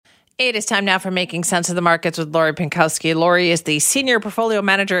It is time now for Making Sense of the Markets with Lori Pinkowski. Lori is the Senior Portfolio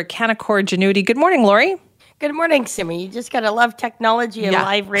Manager at Canaccord Genuity. Good morning, Lori. Good morning, Simi. You just got to love technology and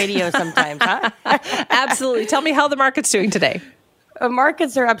live radio sometimes, huh? Absolutely. Tell me how the market's doing today.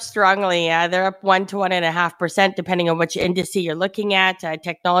 Markets are up strongly. They're up 1 to 1.5%, depending on which index you're looking at.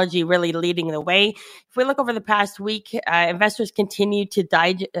 Technology really leading the way. If we look over the past week, investors continue to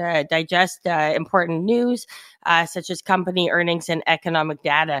digest important news, such as company earnings and economic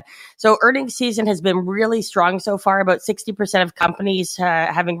data. So earnings season has been really strong so far. About 60% of companies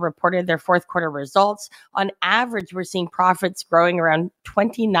having reported their fourth quarter results. On average, we're seeing profits growing around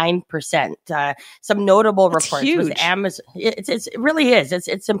 29%. Some notable reports huge. was Amazon. It really is.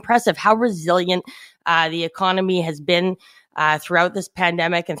 It's impressive how resilient the economy has been throughout this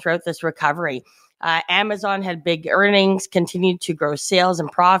pandemic and throughout this recovery. Amazon had big earnings, continued to grow sales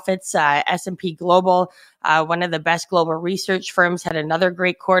and profits. S&P Global, one of the best global research firms, had another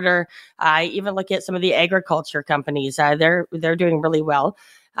great quarter. Even look at some of the agriculture companies; they're doing really well.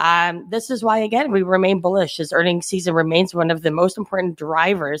 This is why, again, we remain bullish as earnings season remains one of the most important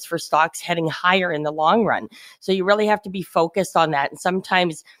drivers for stocks heading higher in the long run. So you really have to be focused on that, and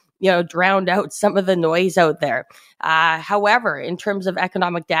sometimes drowned out some of the noise out there. However, in terms of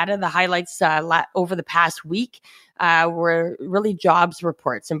economic data, the highlights over the past week were really jobs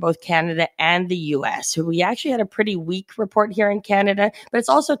reports in both Canada and the U.S. We actually had a pretty weak report here in Canada, but it's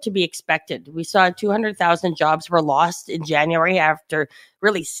also to be expected. We saw 200,000 jobs were lost in January after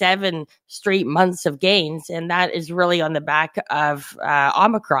really 7 straight months of gains. And that is really on the back of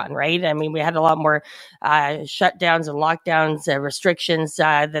Omicron, right? I mean, we had a lot more shutdowns and lockdowns, restrictions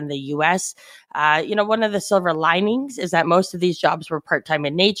than the U.S. One of the silver linings is that most of these jobs were part-time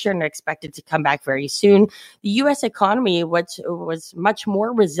in nature and are expected to come back very soon. The U.S. economy, which was much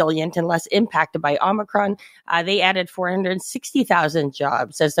more resilient and less impacted by Omicron, they added 460,000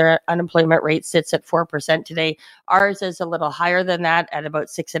 jobs as their unemployment rate sits at 4% today. Ours is a little higher than that at about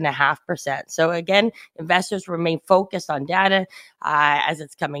 6.5%. So again, investors remain focused on data as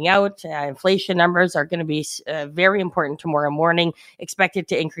it's coming out. Inflation numbers are going to be very important tomorrow morning, expected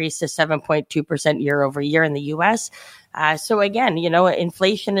to increase to 7.2% year over year in the U.S. So again,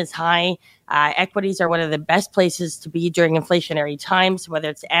 inflation is high. Equities are one of the best places to be during inflationary times, whether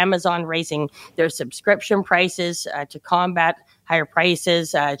it's Amazon raising their subscription prices to combat higher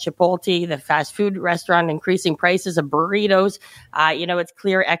prices, Chipotle, the fast food restaurant, increasing prices of burritos. It's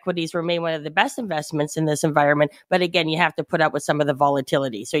clear equities remain one of the best investments in this environment. But again, you have to put up with some of the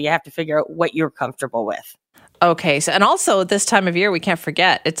volatility. So you have to figure out what you're comfortable with. Okay. So, and also this time of year, we can't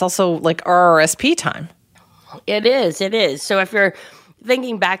forget, it's also like RRSP time. It is. So if you're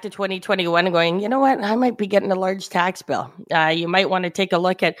thinking back to 2021 and going, you know what, I might be getting a large tax bill. You might want to take a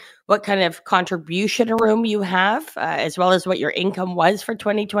look at what kind of contribution room you have, as well as what your income was for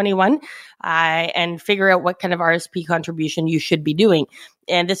 2021, and figure out what kind of RSP contribution you should be doing.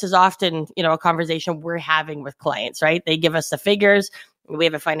 And this is often, a conversation we're having with clients, right? They give us the figures. We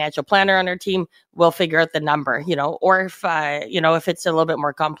have a financial planner on our team. We'll figure out the number, or if it's a little bit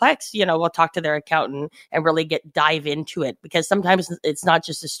more complex, we'll talk to their accountant and really dive into it, because sometimes it's not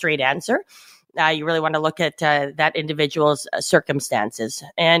just a straight answer. You really want to look at that individual's circumstances.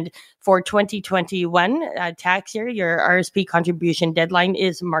 And for 2021 tax year, your RSP contribution deadline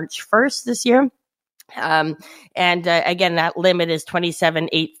is March 1st this year. Again, that limit is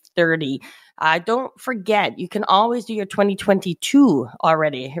 27,830. Don't forget, you can always do your 2022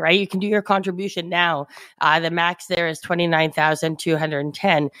 already, right? You can do your contribution now. The max there is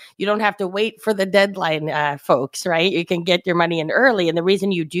 29,210. You don't have to wait for the deadline, folks, right? You can get your money in early. And the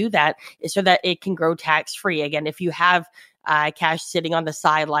reason you do that is so that it can grow tax-free. Again, if you have cash sitting on the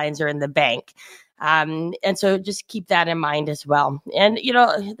sidelines or in the bank. And so just keep that in mind as well. And,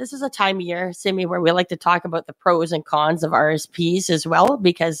 this is a time of year, Simi, where we like to talk about the pros and cons of RSPs as well,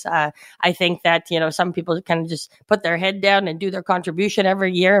 because I think that, some people kind of just put their head down and do their contribution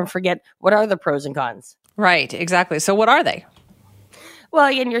every year and forget what are the pros and cons. Right, exactly. So what are they? Well,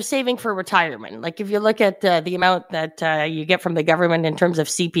 and you're saving for retirement. Like if you look at the amount that you get from the government in terms of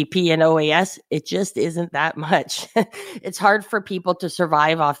CPP and OAS, it just isn't that much. It's hard for people to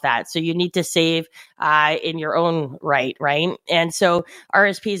survive off that. So you need to save in your own right? And so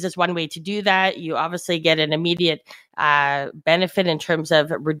RSPs is one way to do that. You obviously get an immediate benefit in terms of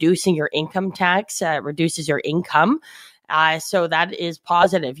reducing your income tax, reduces your income. So that is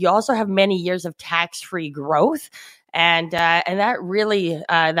positive. You also have many years of tax-free growth. And that really,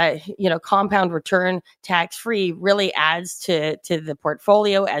 compound return tax-free really adds to the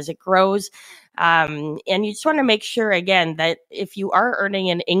portfolio as it grows. And you just want to make sure, again, that if you are earning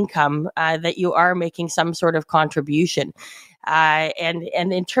an income, that you are making some sort of contribution. And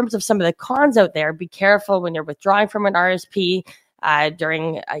in terms of some of the cons out there, be careful when you're withdrawing from an RSP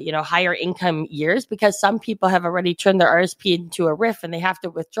during higher income years, because some people have already turned their RSP into a RIF and they have to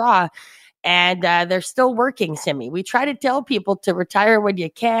withdraw. And they're still working, Simi. We try to tell people to retire when you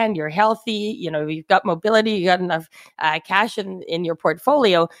can. You're healthy. You've got mobility. You got enough cash in your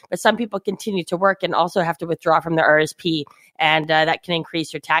portfolio. But some people continue to work and also have to withdraw from their RSP. And that can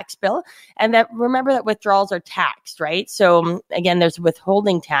increase your tax bill. And remember that withdrawals are taxed, right? So again, there's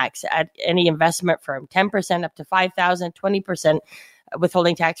withholding tax at any investment from 10% up to 5,000, 20%.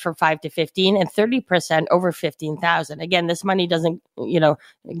 Withholding tax from 5 to 15, and 30% over 15,000. Again, this money doesn't,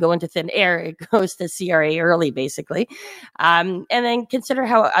 go into thin air. It goes to CRA early, basically. And then consider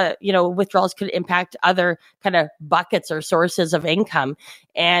how, withdrawals could impact other kind of buckets or sources of income.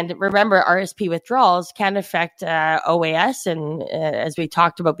 And remember, RSP withdrawals can affect OAS, and as we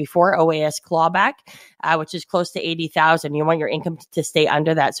talked about before, OAS clawback, which is close to 80,000. You want your income to stay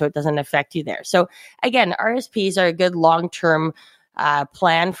under that so it doesn't affect you there. So again, RSPs are a good long-term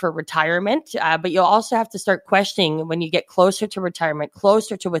plan for retirement, but you'll also have to start questioning when you get closer to retirement,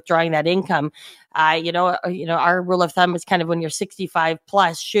 closer to withdrawing that income. Our rule of thumb is kind of when you're 65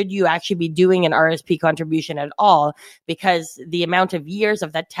 plus, should you actually be doing an RSP contribution at all? Because the amount of years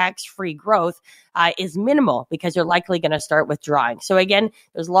of that tax-free growth is minimal, because you're likely going to start withdrawing. So again,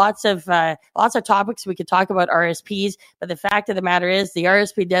 there's lots of topics we could talk about RSPs, but the fact of the matter is the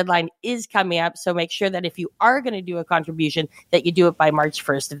RSP deadline is coming up. So make sure that if you are going to do a contribution, that you do it by March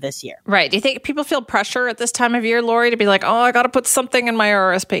 1st of this year. Right. Do you think people feel pressure at this time of year, Lori, to be like, oh, I got to put something in my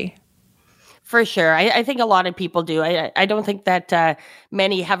RSP? For sure. I think a lot of people do. I don't think that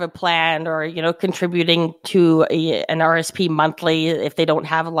many have a plan or, contributing to an RSP monthly if they don't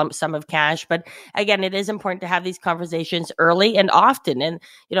have a lump sum of cash. But again, it is important to have these conversations early and often. And,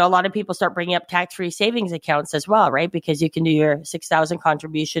 a lot of people start bringing up tax-free savings accounts as well, right? Because you can do your 6,000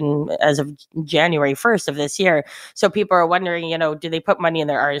 contribution as of January 1st of this year. So people are wondering, do they put money in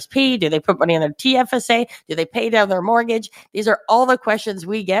their RSP? Do they put money in their TFSA? Do they pay down their mortgage? These are all the questions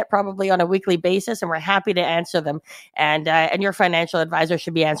we get probably on a weekly basis, and we're happy to answer them. And your financial advisor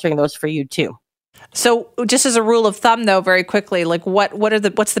should be answering those for you too. So, just as a rule of thumb, though, very quickly, like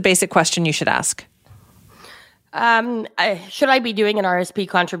what's the basic question you should ask? Should I be doing an RSP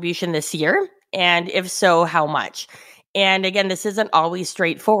contribution this year? And if so, how much? And again, this isn't always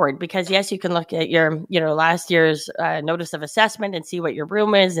straightforward, because yes, you can look at your, last year's notice of assessment and see what your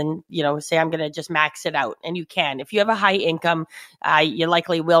room is, and, say, I'm going to just max it out. And you can. If you have a high income, you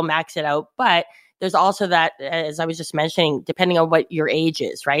likely will max it out. But there's also that, as I was just mentioning, depending on what your age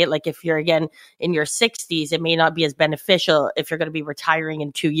is, right? Like if you're, again, in your 60s, it may not be as beneficial if you're going to be retiring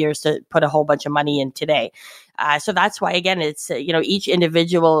in 2 years to put a whole bunch of money in today. So that's why, again, it's, each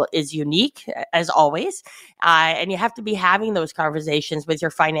individual is unique, as always. And you have to be having those conversations with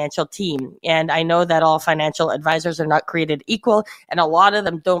your financial team. And I know that all financial advisors are not created equal, and a lot of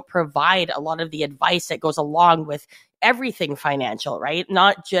them don't provide a lot of the advice that goes along with everything financial, right?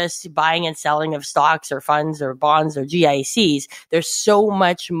 Not just buying and selling of stocks or funds or bonds or GICs. There's so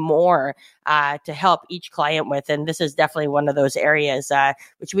much more to help each client with. And this is definitely one of those areas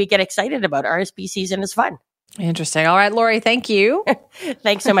which we get excited about. RSP season is fun. Interesting. All right, Lori, thank you.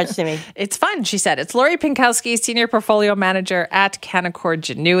 Thanks so much, Simi. It's fun, she said. It's Lori Pinkowski, Senior Portfolio Manager at Canaccord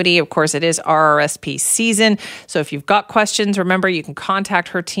Genuity. Of course, it is RRSP season. So if you've got questions, remember you can contact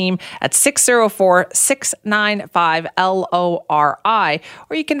her team at 604-695-LORI,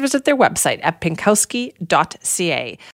 or you can visit their website at pinkowski.ca.